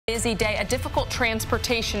Busy day, a difficult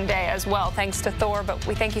transportation day as well, thanks to Thor. But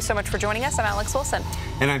we thank you so much for joining us. I'm Alex Wilson.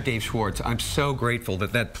 And I'm Dave Schwartz. I'm so grateful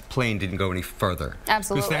that that plane didn't go any further.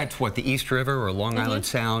 Absolutely. Because that's what, the East River or Long Island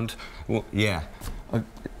Sound? Well, yeah.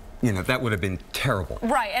 You know, that would have been terrible.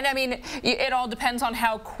 Right, and I mean, it all depends on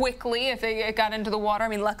how quickly, if it got into the water. I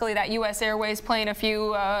mean, luckily that U.S. Airways plane a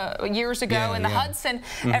few years ago in the Hudson,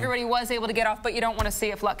 everybody was able to get off, but you don't want to see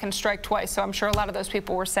if luck can strike twice. So I'm sure a lot of those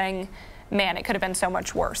people were saying, man, it could have been so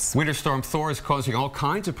much worse. Winter Storm Thor is causing all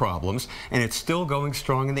kinds of problems, and it's still going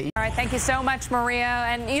strong in the east. All right, thank you so much, Maria.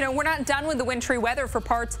 And, you know, we're not done with the wintry weather for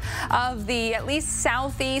parts of the at least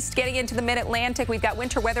southeast, getting into the mid-Atlantic. We've got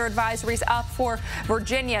winter weather advisories up for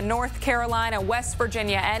Virginia, North Carolina, West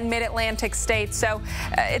Virginia, and mid-Atlantic states. So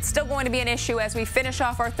it's still going to be an issue as we finish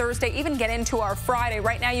off our Thursday, even get into our Friday.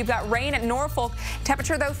 Right now, you've got rain at Norfolk.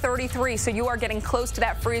 Temperature, though, 33, so you are getting close to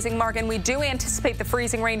that freezing mark, and we do anticipate the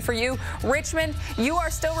freezing rain for you. Richmond, you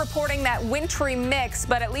are still reporting that wintry mix,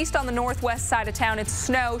 but at least on the northwest side of town, it's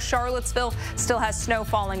snow. Charlottesville still has snow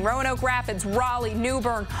falling. Roanoke Rapids, Raleigh, New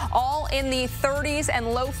Bern, all in the 30s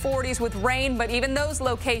and low 40s with rain, but even those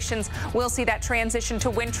locations will see that transition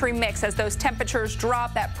to wintry mix as those temperatures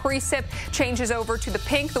drop. That precip changes over to the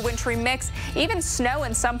pink, the wintry mix. Even snow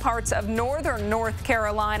in some parts of northern North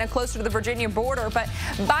Carolina, closer to the Virginia border. But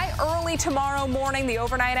by early tomorrow morning, the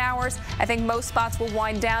overnight hours, I think most spots will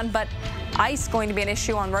wind down, but ice going to be an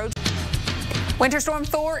issue on roads. Winter Storm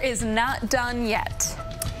Thor is not done yet.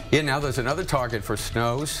 Yeah, now there's another target for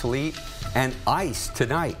snow, sleet, and ice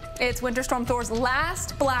tonight. It's Winter Storm Thor's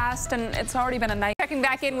last blast, and it's already been a night. Checking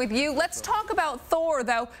back in with you. Let's talk about Thor,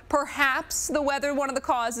 though. Perhaps the weather, one of the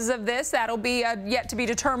causes of this. That'll be yet to be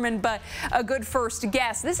determined, but a good first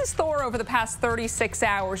guess. This is Thor over the past 36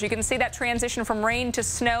 hours. You can see that transition from rain to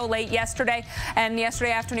snow late yesterday and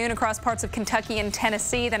yesterday afternoon across parts of Kentucky and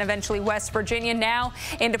Tennessee, then eventually West Virginia, now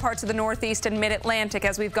into parts of the Northeast and Mid-Atlantic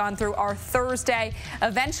as we've gone through our Thursday.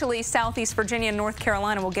 Eventually, Southeast Virginia and North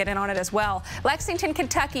Carolina will get in on it as well. Lexington,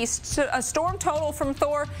 Kentucky, a storm total from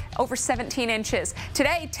Thor over 17 inches.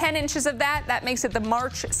 Today, 10 inches of that. That makes it the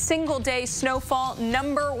March single-day snowfall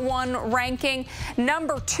 #1 ranking.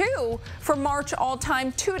 #2 for March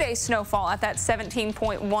all-time two-day snowfall at that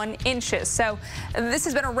 17.1 inches. So this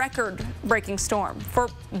has been a record-breaking storm for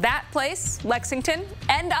that place, Lexington,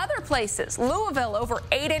 and other places. Louisville over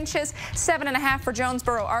 8 inches, 7.5 for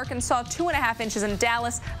Jonesboro, Arkansas, 2.5 inches in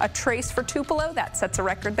Dallas, a trace for Tupelo. That sets a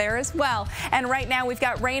record there as well. And right now we've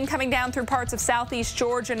got rain coming down through parts of southeast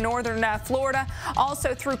Georgia, northern Florida,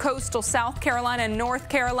 also through coastal South Carolina and North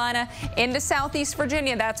Carolina into southeast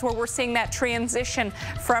Virginia. That's where we're seeing that transition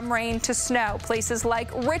from rain to snow. Places like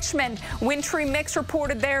Richmond, wintry mix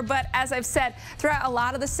reported there, but as I've said, throughout a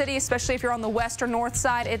lot of the city, especially if you're on the west or north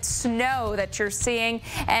side, it's snow that you're seeing,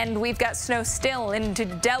 and we've got snow still into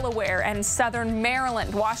Delaware and southern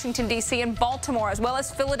Maryland, Washington, D.C., and Baltimore, as well as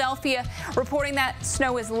Philadelphia, reporting that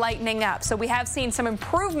snow is lightening up. So we have seen some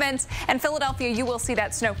improvements, and Philadelphia, you will see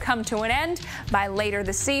that snow come to an end by later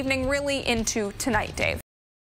this evening, really into tonight, Dave.